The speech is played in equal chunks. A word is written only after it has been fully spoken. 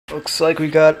Looks like we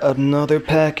got another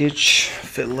package.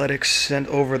 Fitletix sent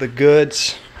over the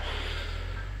goods.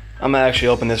 I'm gonna actually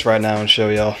open this right now and show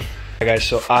y'all. Hey guys,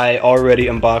 so I already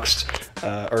unboxed,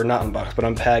 or not unboxed, but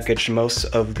unpackaged most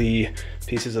of the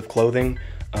pieces of clothing.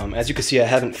 As you can see, I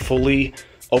haven't fully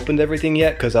opened everything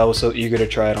yet because I was so eager to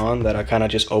try it on that I kind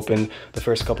of just opened the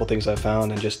first couple things I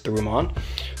found and just threw them on.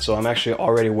 So I'm actually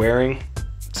already wearing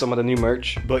some of the new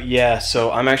merch. But yeah, so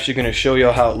I'm actually going to show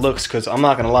y'all how it looks because I'm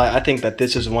not going to lie, I think that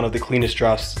this is one of the cleanest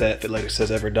drops that Fitletix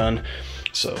has ever done.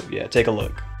 So yeah, take a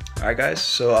look. Alright guys,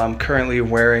 so I'm currently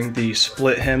wearing the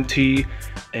split hem tee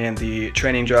and the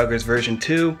training joggers version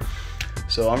 2.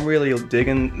 So I'm really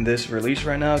digging this release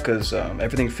right now because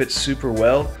everything fits super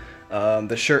well.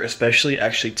 The shirt especially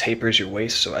actually tapers your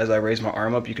waist, so as I raise my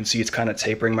arm up you can see it's kind of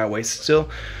tapering my waist still,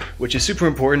 which is super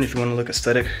important if you want to look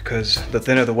aesthetic because the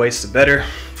thinner the waist the better.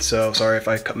 So sorry if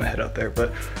I cut my head out there,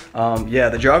 but yeah,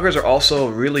 the joggers are also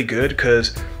really good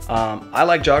because I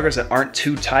like joggers that aren't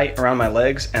too tight around my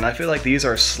legs, and I feel like these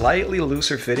are slightly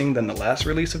looser fitting than the last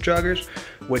release of joggers,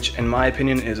 which in my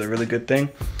opinion is a really good thing.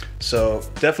 So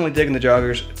definitely digging the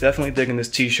joggers, definitely digging this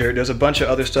t-shirt. There's a bunch of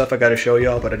other stuff I got to show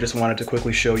y'all, but I just wanted to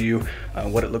quickly show you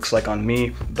what it looks like on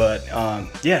me. But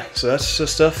yeah, so that's the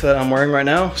stuff that I'm wearing right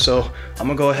now. So I'm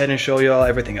gonna go ahead and show y'all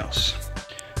everything else.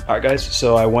 Alright guys,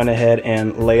 so I went ahead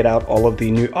and laid out all of the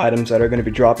new items that are going to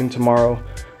be dropping tomorrow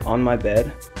on my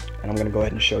bed, and I'm going to go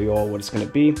ahead and show you all what it's going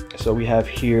to be. So we have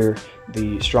here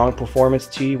the Strong Performance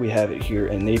tee. We have it here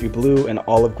in navy blue and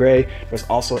olive gray. There's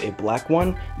also a black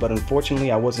one, but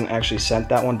unfortunately I wasn't actually sent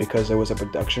that one because there was a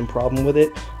production problem with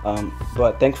it.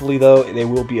 But thankfully though, they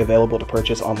will be available to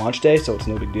purchase on launch day, so it's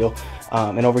no big deal.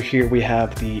 And over here we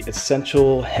have the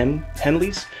Essential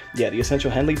Henleys. Yeah, the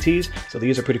Essential Henley tees. So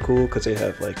these are pretty cool because they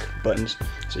have like buttons.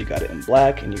 So you got it in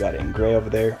black and you got it in gray over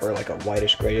there, or like a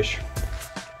whitish grayish.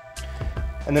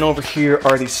 And then over here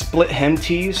are the split hem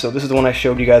tees. So this is the one I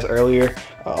showed you guys earlier.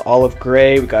 Olive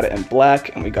gray, we got it in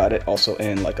black, and we got it also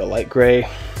in like a light gray.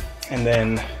 And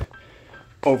then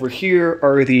over here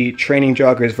are the training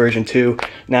joggers version 2.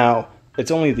 Now,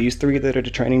 it's only these three that are the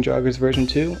training joggers version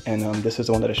 2, and this is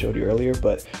the one that I showed you earlier,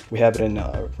 but we have it in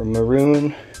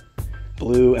maroon,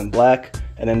 blue, and black.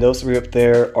 And then those three up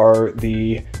there are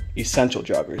the essential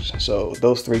joggers. So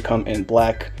those three come in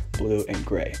black, blue, and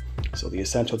gray. So the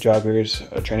essential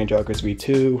joggers, training joggers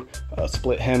V2,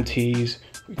 split hem tees,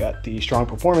 we got the strong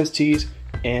performance tees,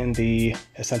 and the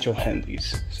essential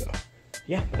Henleys. So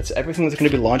yeah, that's everything that's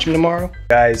going to be launching tomorrow. If you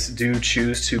guys do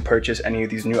choose to purchase any of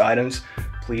these new items,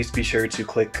 please be sure to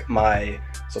click my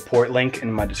support link in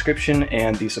my description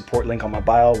and the support link on my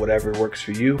bio, whatever works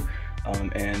for you.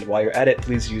 And while you're at it,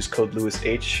 please use code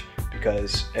LewisH,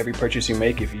 because every purchase you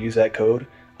make, if you use that code,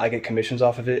 I get commissions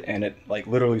off of it, and it like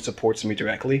literally supports me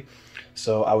directly.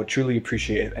 So I would truly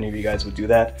appreciate if any of you guys would do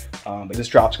that. But this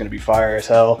drop's gonna be fire as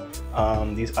hell.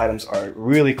 These items are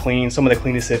really clean, some of the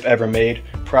cleanest they've ever made.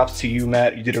 Props to you,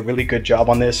 Matt. You did a really good job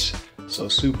on this. So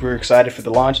super excited for the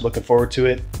launch, looking forward to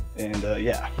it. And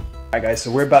yeah. All right guys,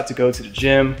 so we're about to go to the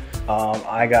gym.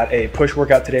 I got a push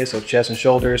workout today, so chest and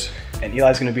shoulders, and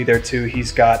Eli's gonna be there too.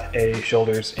 He's got a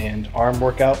shoulders and arm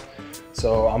workout.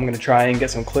 So I'm gonna try and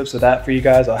get some clips of that for you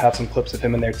guys. I'll have some clips of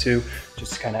him in there too,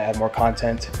 just to kind of add more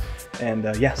content.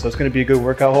 And yeah, so it's gonna be a good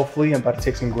workout hopefully. I'm about to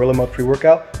take some Gorilla Mode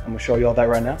pre-workout. I'm gonna show you all that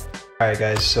right now. All right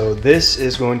guys, so this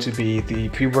is going to be the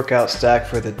pre-workout stack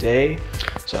for the day.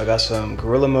 So I got some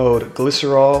Gorilla Mode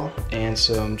glycerol and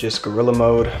some just Gorilla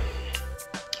Mode.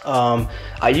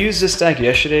 I used this stack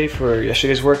yesterday for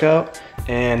yesterday's workout,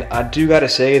 and I do gotta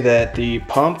say that the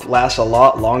pump lasts a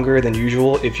lot longer than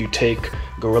usual if you take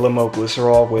Gorilla Mode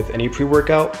glycerol with any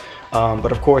pre-workout.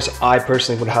 But of course, I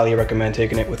personally would highly recommend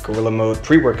taking it with Gorilla Mode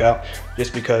pre-workout,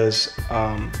 just because,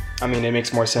 I mean, it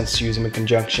makes more sense to use them in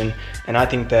conjunction, and I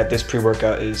think that this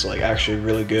pre-workout is like actually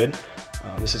really good.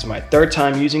 This is my third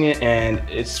time using it, and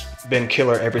it's been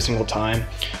killer every single time.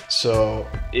 So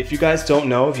if you guys don't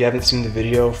know, if you haven't seen the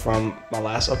video from my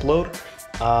last upload,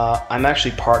 I'm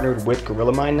actually partnered with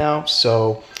Gorilla Mind now.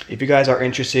 So if you guys are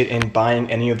interested in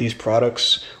buying any of these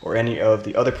products or any of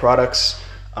the other products,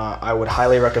 I would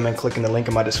highly recommend clicking the link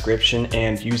in my description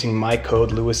and using my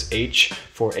code LewisH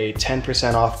for a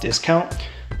 10% off discount.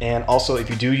 And also, if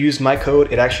you do use my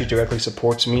code, it actually directly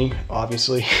supports me,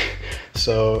 obviously.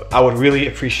 So I would really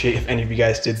appreciate if any of you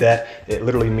guys did that. It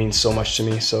literally means so much to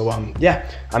me. So yeah,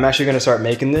 I'm actually gonna start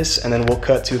making this, and then we'll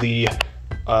cut to the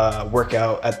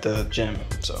workout at the gym.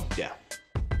 So yeah.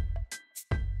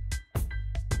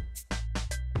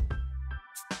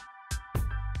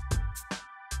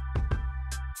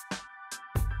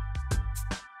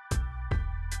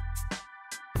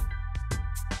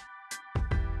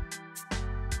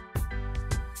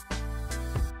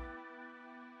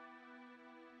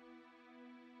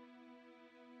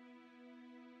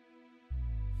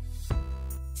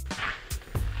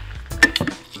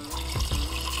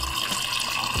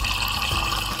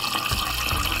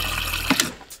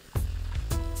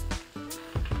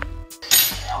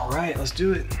 All right, let's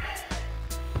do it.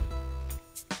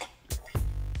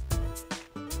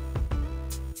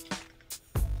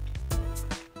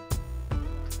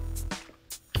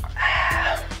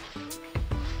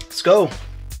 Let's go.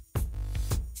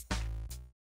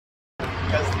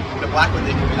 Because the black one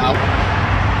didn't come out.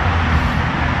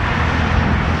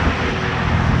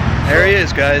 There he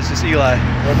is, guys. It's Eli.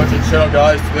 We're a bunch of chill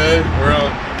guys today.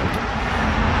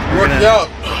 We're working out.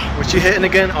 What you hitting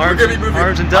again? Arms, we're gonna be moving.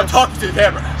 Arms and I'm delts? talking to the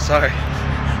camera. Sorry.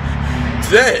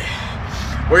 Today,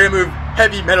 we're gonna move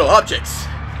heavy metal objects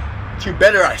to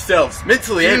better ourselves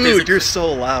mentally and physically. Dude, you're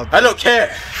so loud. I don't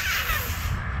care.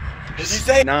 Did you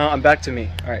say? No, I'm back to me.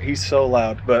 All right, he's so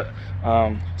loud, but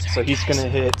so he's gonna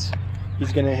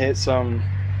hit some.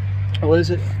 What is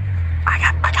it? I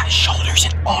got shoulders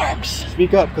and arms.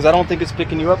 Speak up, because I don't think it's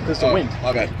picking you up because the wind.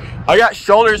 My bad. I got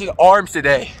shoulders and arms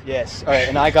today. Yes. All right,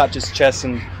 and I got just chest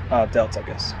and delts, I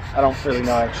guess. I don't really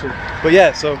know actually, but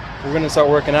yeah. So we're gonna start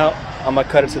working out. I'm gonna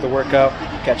cut it to the workout.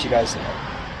 Catch you guys there.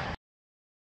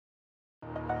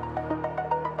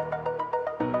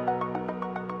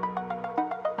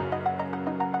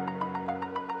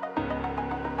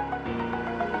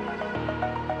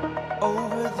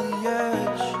 Over the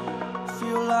edge,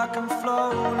 feel like I'm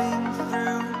floating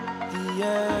through the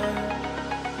air.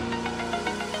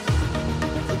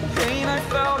 The pain I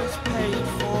felt is paid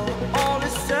for, all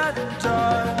is said and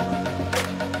done.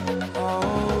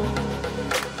 Oh,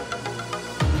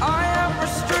 I am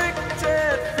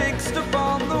restricted, fixed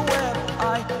upon the web.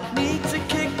 I need to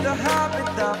kick the habit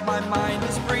that my mind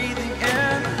is breathing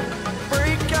in.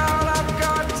 Break out, I've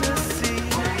got to see.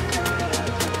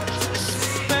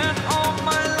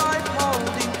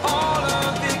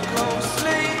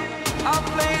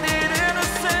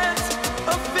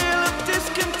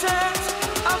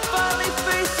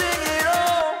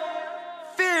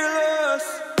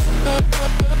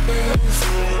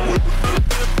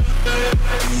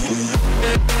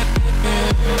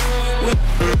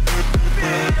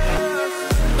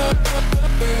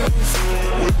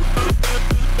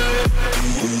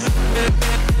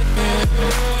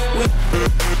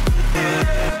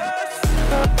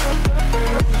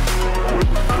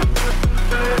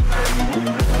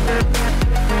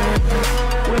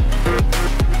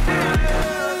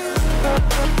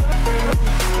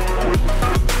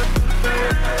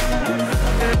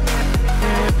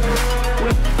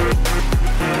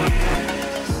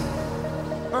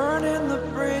 Burning the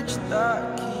bridge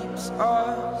that keeps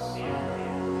us.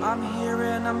 I'm here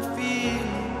and I'm feeling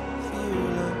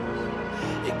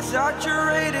fearless.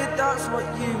 Exaggerated, that's what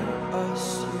you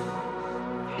assume.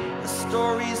 The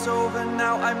story's over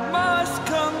now, I must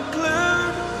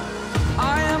conclude.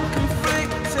 I am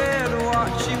conflicted,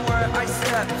 watching where I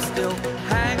step, still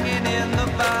hanging in the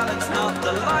balance. Not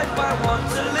the life I want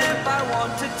to live, I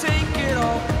want to take it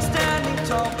all. Standing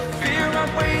tall, fear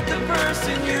outweighed the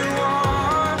person you are.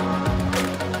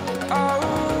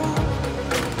 Oh,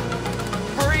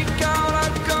 break out,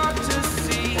 I've got to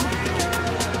see.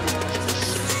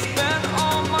 Spent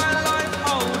all my life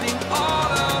holding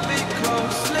all of it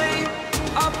closely.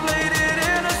 I played it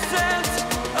in a sense,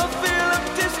 a feel of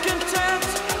discontent.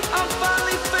 I'm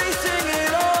finally facing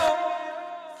it all,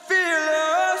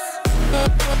 fearless.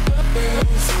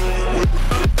 Fearless.